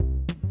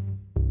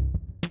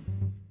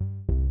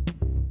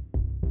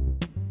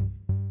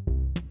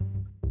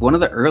One of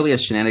the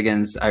earliest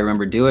shenanigans I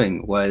remember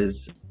doing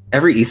was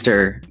every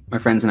Easter, my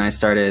friends and I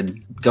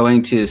started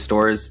going to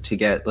stores to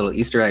get little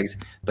Easter eggs,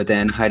 but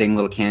then hiding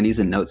little candies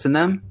and notes in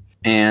them.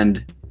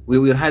 And we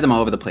would hide them all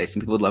over the place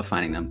and people would love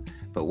finding them.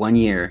 But one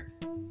year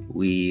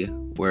we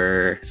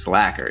were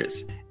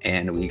slackers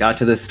and we got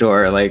to the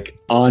store like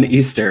on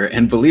Easter.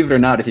 And believe it or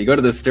not, if you go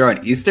to the store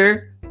on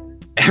Easter,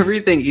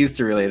 everything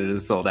Easter related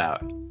is sold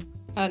out.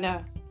 Oh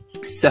no.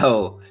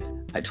 So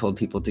I told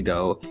people to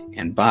go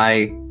and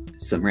buy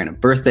some random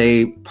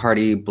birthday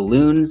party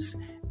balloons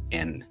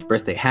and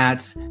birthday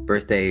hats,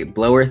 birthday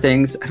blower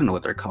things. I don't know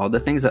what they're called. The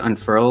things that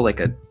unfurl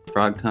like a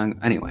frog tongue.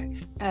 Anyway.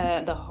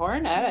 The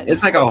horn? I don't know.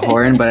 It's like a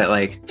horn, but it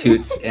like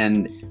toots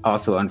and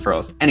also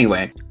unfurls.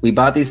 Anyway, we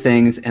bought these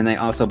things and they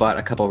also bought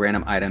a couple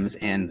random items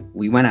and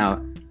we went out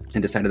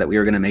and decided that we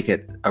were going to make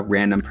it a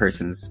random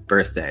person's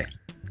birthday.